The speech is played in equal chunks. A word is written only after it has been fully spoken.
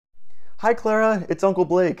Hi Clara, it's Uncle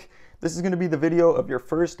Blake. This is going to be the video of your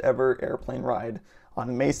first ever airplane ride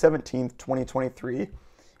on May 17th, 2023,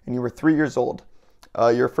 and you were 3 years old.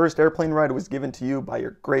 Your first airplane ride was given to you by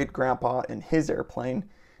your great-grandpa in his airplane,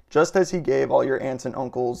 just as he gave all your aunts and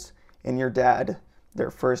uncles and your dad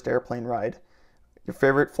their first airplane ride. Your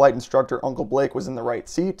favorite flight instructor, Uncle Blake, was in the right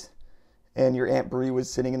seat, and your Aunt Bri was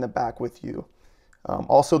sitting in the back with you.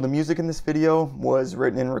 Also, the music in this video was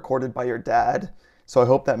written and recorded by your dad, so I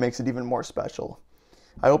hope that makes it even more special.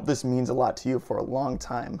 I hope this means a lot to you for a long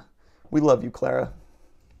time. We love you, Clara.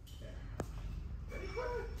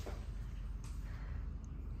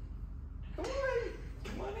 Come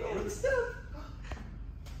on over the step.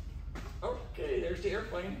 Okay, there's the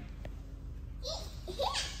airplane.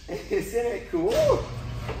 Isn't it cool?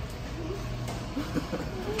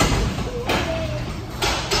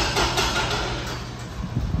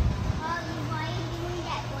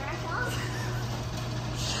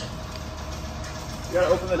 You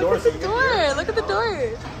gotta open the door. Look at the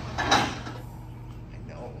door. I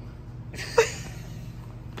know.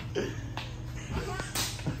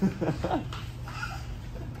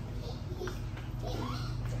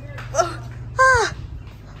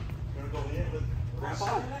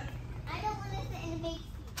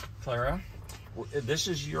 Clara, this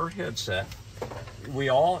is your headset.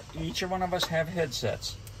 Each one of us have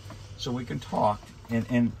headsets, so we can talk,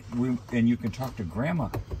 and you can talk to Grandma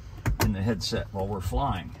in the headset while we're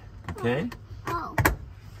flying. Okay? Oh.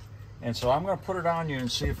 And so I'm going to put it on you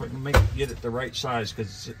and see if I can get it the right size,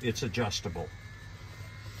 because it's adjustable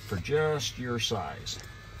for just your size.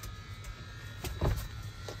 And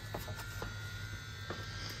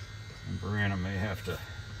Brianna may have to.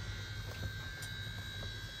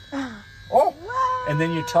 Oh, and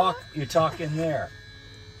then you talk in there,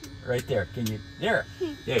 right there. Can you? There.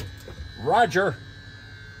 Hey, Roger.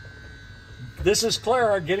 This is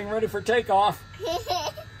Clara getting ready for takeoff.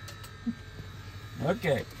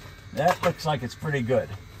 Okay, that looks like it's pretty good.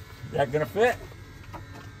 Is that gonna fit?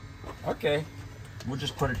 Okay, we'll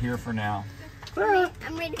just put it here for now. I'm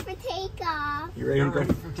ready for takeoff. You're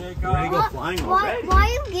ready for takeoff? Ready to go flying already? Why are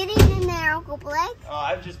you getting in there, Uncle Blake? Oh,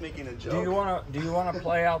 I'm just making a joke. Do you wanna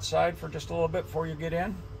play outside for just a little bit before you get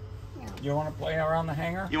in? No. You wanna play around the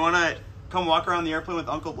hangar? You wanna come walk around the airplane with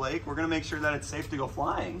Uncle Blake? We're gonna make sure that it's safe to go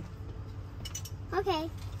flying. Okay.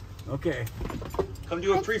 Okay. Come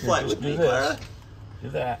do a pre-flight with me, this. Clara. Do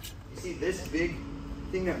that. You see this big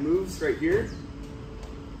thing that moves right here?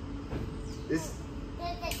 This.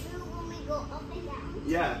 Does it move when we go up and down?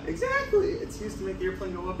 Yeah, exactly. It's used to make the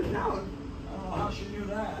airplane go up and down. Oh, how she knew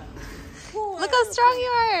that? Look how strong you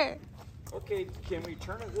are. Okay, can we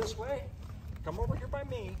turn it this way? Come over here by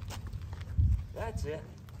me. That's it.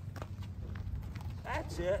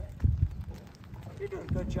 That's it. You're doing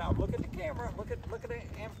a good job. Look at the camera. Look at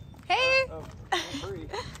Aunt Bri.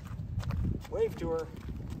 Wave to her.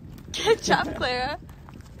 Good job, Clara.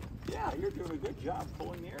 Yeah, you're doing a good job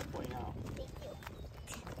pulling the airplane out. Thank you.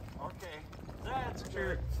 Okay, that's Put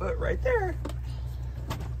your good. foot right there.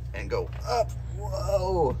 And go up.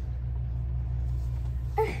 Whoa.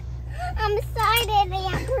 I'm excited,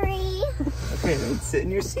 Aunt Bri. Okay, then sit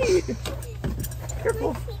in your seat.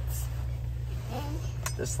 Careful.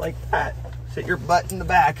 Just like that. Sit your butt in the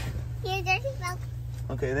back. Here's your seatbelt.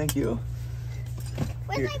 Okay, thank you.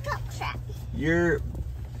 Where's my belt strap? Your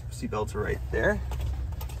seatbelts are right there.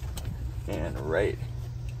 And right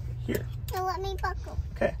here. Now let me buckle.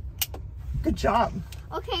 Okay. Good job.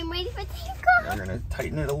 Okay, I'm ready for Now takeoff. you're gonna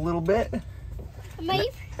tighten it a little bit. I'm ready.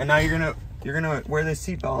 And now you're gonna wear this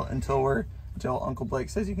seatbelt until Uncle Blake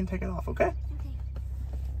says you can take it off, okay?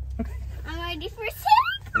 Okay. I'm ready for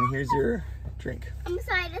takeoff. And here's your drink. I'm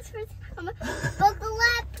excited for buckle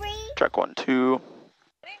up, Bri. Check 1, 2.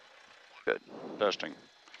 Good. Testing.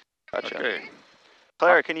 Gotcha. Okay.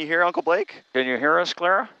 Clara, can you hear Uncle Blake? Can you hear us,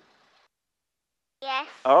 Clara? Yes.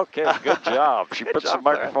 Okay, good job. She Good puts job, the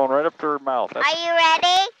microphone right up to her mouth. Are you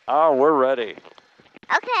ready? Oh, we're ready.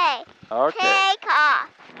 Okay. Okay. Take off.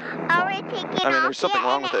 Are we taking off? I mean, there's something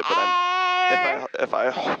wrong with it, but if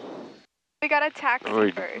I We got a taxi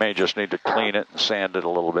We first. may just need to clean it and sand it a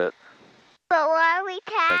little bit. But why are we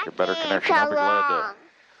taxing Make a better connection. so I'll be glad to. long?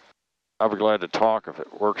 I'll be glad to talk if it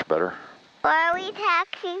works better. Why are we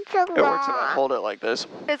taxing so long? it works if I hold it like this.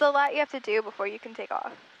 There's a lot you have to do before you can take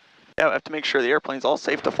off. Yeah, I have to make sure the airplane's all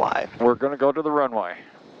safe to fly. We're going to go to the runway.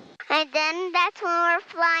 And then that's when we're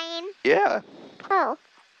flying. Yeah. Oh.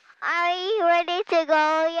 Are you ready to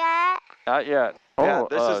go yet? Not yet. Yeah,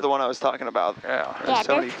 this is the one I was talking about. Yeah. Yeah,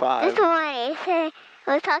 75. This one is,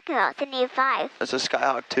 we're talking about 75. It's a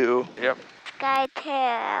Skyhawk 2. Yep. Sky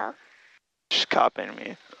 2. She's copying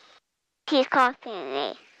me. She's copying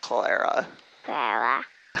me. Clara. Clara.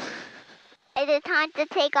 Is it time to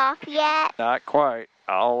take off yet? Not quite.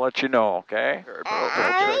 I'll let you know, okay? Sure,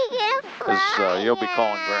 Are we gonna fly you'll be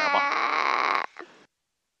calling Grandma.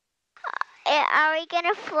 Are we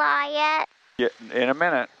gonna fly yet? Yeah, in a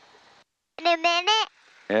minute. In a minute?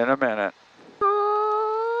 In a minute.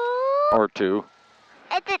 Ooh. Or two.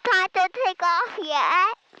 Is it time to take off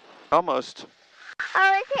yet? Almost.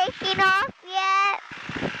 Are we taking off yet?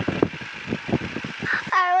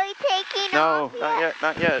 Are we taking off yet? No, not yet,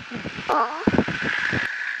 not yet. Oh.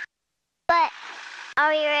 But are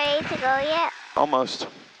we ready to go yet? Almost.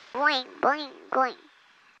 Boing, boing, boing.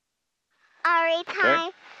 Are we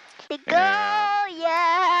time to go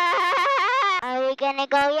yet? Are we gonna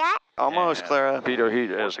go yet? Almost, Clara. Vito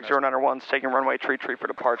Heat is. 6091's taking runway tree for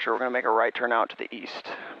departure. We're going to make a right turn out to the east.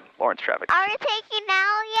 Lawrence traffic. Are we taking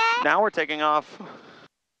now yet? Now we're taking off.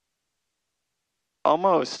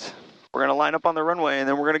 Almost. We're going to line up on the runway and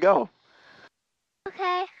then we're going to go.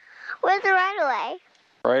 Okay. Where's the right away?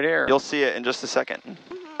 Right here. You'll see it in just a second.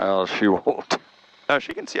 Well, she won't. Oh,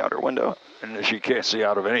 she can see out her window. And she can't see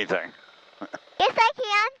out of anything. Yes, I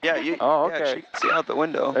can. Yeah, you. Oh, Yeah, okay. she can see out the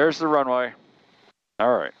window. There's the runway.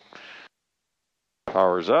 All right.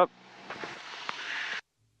 Power's up.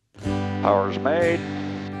 Power's made.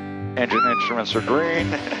 Engine instruments are green.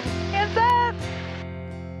 Hands up!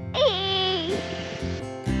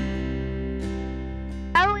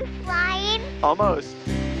 Are we flying? Almost.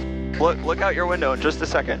 Look out your window in just a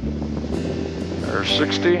second. There's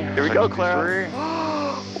 60. Here we go, Clara.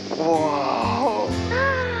 Whoa.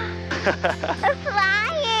 We're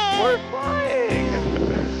flying. We're flying.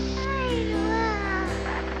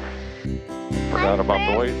 Forgot about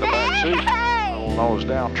the weight in the back seat. Little nose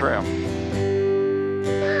down trim.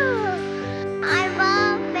 I'm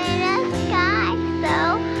up in the sky so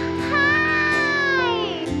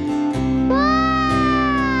high. Whoa.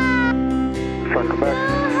 Circle back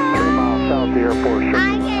 3 miles south of the airport. I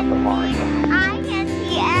can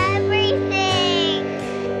see everything.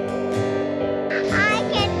 I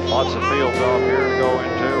can see Lots of fields off here to go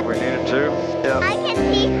into if we needed to. Yeah. I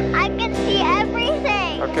can see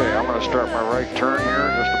everything. Okay, I'm going to start my right turn here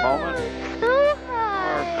in just a moment.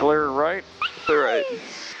 Clear right. Clear right.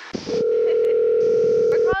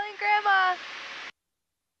 We're calling Grandma.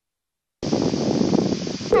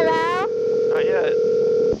 Hello? Not yet.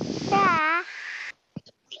 Yeah.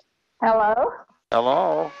 Hello?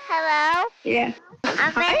 Hello. Hello? Yeah.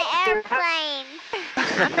 I'm in an airplane.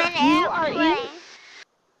 I'm in an You are airplane.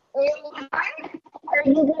 Are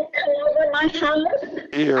you going to come over my house? I'm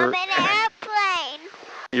in an airplane.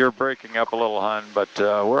 You're breaking up a little, hon, but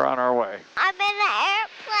we're on our way. I'm in an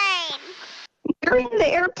airplane. You're in the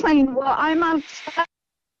airplane. Well, I'm outside.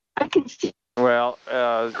 I can see. Well,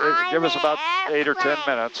 give us I'm about an 8 or 10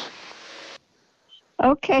 airplane. minutes.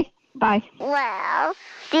 Okay. Bye. Well,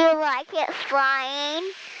 do you like it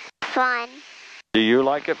flying? Fun. Do you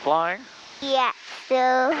like it flying? Yeah,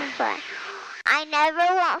 so fun. I never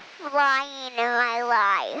want flying in my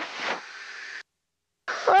life.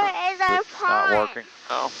 Where is our It's not pond? working.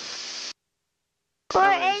 Oh.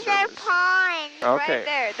 Where is our pond? Okay. Right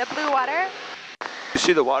there, the blue water. You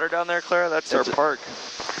see the water down there, Clara? That's our park.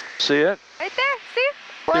 See it? Right there, see?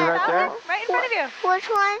 What? right there? Right in front of you. Which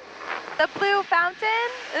one? The blue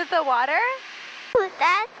fountain is the water.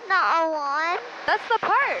 That's not a one. That's the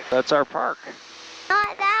park. That's our park.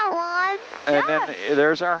 Not that one. And then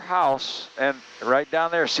there's our house. And right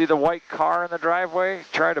down there, see the white car in the driveway?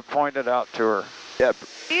 Try to point it out to her. Yep.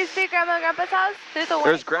 Do you see Grandma and Grandpa's house? There's a white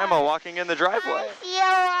There's Grandma car. walking in the driveway. I see a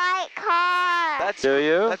white car. Do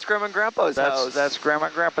you? That's Grandma and Grandpa's house. That's Grandma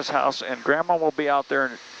and Grandpa's house. And Grandma will be out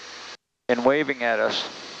there and waving at us.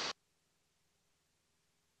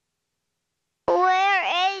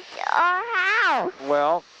 Where is our house?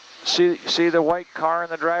 Well, see the white car in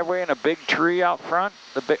the driveway and a big tree out front?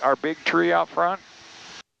 Our big tree out front?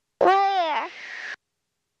 Where?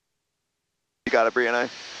 You got it, Bri and I.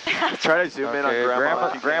 Try to zoom in on Grandma.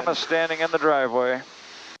 if you can. Grandma's standing in the driveway.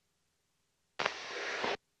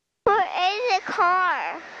 Where is the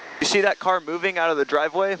car? You see that car moving out of the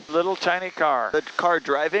driveway? Little tiny car. The car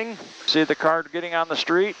driving? See the car getting on the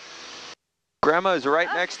street? Grandma is right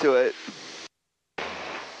next to it.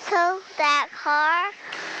 So that car?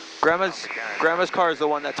 Grandma's car is the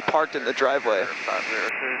one that's parked in the driveway.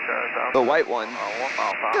 The white one.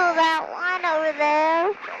 So that one over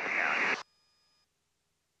there?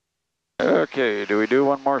 Okay, do we do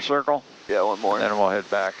one more circle? Yeah, one more. Then we'll head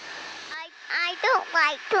back. I don't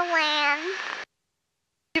like to land.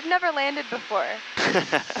 You've never landed before.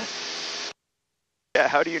 Yeah,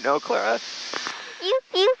 how do you know, Clara? You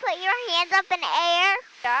put your hands up in the air?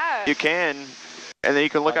 Yeah. You can. And then you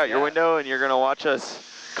can look out your window and you're gonna watch us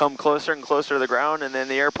come closer and closer to the ground, and then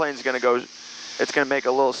the airplane's gonna go, it's gonna make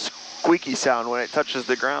a little squeaky sound when it touches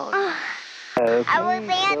the ground. Are we landing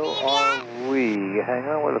yet? Hang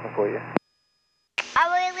on, we're looking for you. Are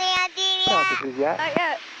we landing yet? Altitude yet? Not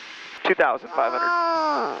yet. 2,500.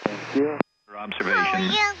 Oh. Thank you. Are we Observation gonna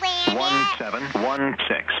land yet?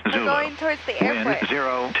 1716 We're Zulu. going towards the Wind airport.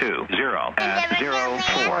 020 at Is everyone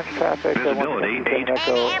 04. Traffic, Visibility 8.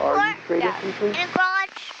 Echo. Are you straight Yeah. in, please? In a garage?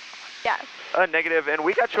 Yeah. Negative, and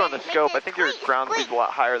we got you on the scope. I think your ground speed's a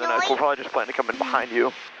lot higher than us. We'll probably just plan to come in behind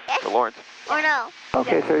you, Yes? for Lawrence. Or no?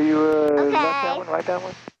 Okay, so you left that Okay. one, right that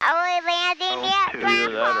one? Are we landing yet,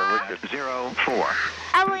 Grandpa? At 04.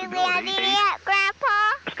 Are we landing yet, Grandpa?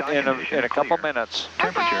 Sky In conditions a couple clear. minutes.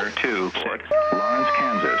 Temperature 26. Lawrence,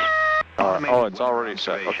 Kansas. Oh, it's already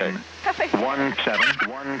set. Okay.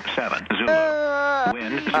 1717 Zulu.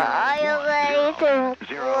 Wind Are you ready to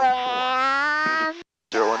 004. land?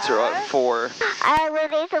 010 at 4. Are you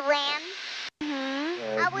ready to land?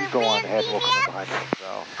 Are we You go on ahead, landing we'll come yet? behind you.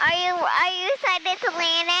 So. Are you excited to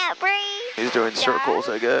land, Aunt Bri? He's doing circles,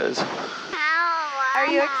 I guess. How? Are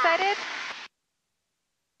you excited?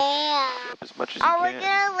 Yeah. As much as you Are we can.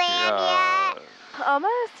 gonna land yet?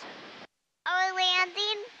 Almost. Are we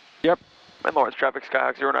landing? And Lawrence, traffic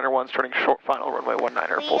Skyhawk 091's turning short, final runway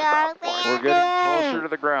 19er, We full are stop. Warning. We're getting closer to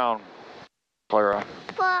the ground, Clara.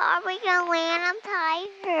 But are we gonna land? I'm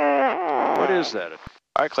tired. What is that? All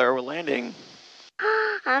right, Clara, we're landing.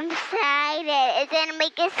 I'm excited. Is it gonna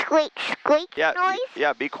make a squeak Yeah, noise?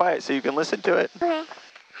 yeah, be quiet so you can listen to it. Okay.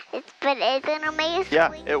 But it's gonna make a squeak.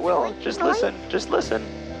 Yeah, it will. Just noise? listen, just listen.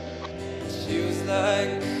 She was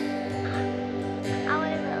like Are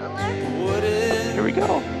we lower? wooden Here we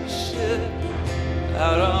go. ship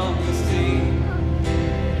out on the sea.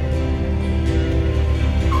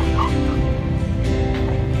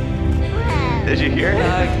 What? Did you hear it?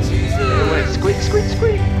 Like Jesus It went squeak, squeak,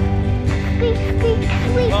 squeak. Squeak, squeak,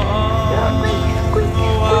 squeak. on the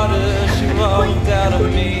water, she walked out of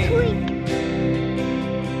me. Squeak.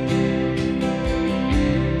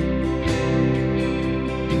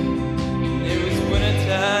 It was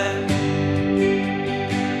wintertime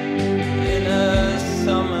in a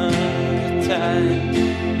summertime,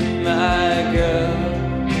 my girl.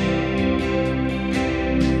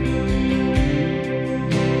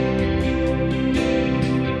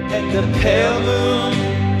 And the pale moon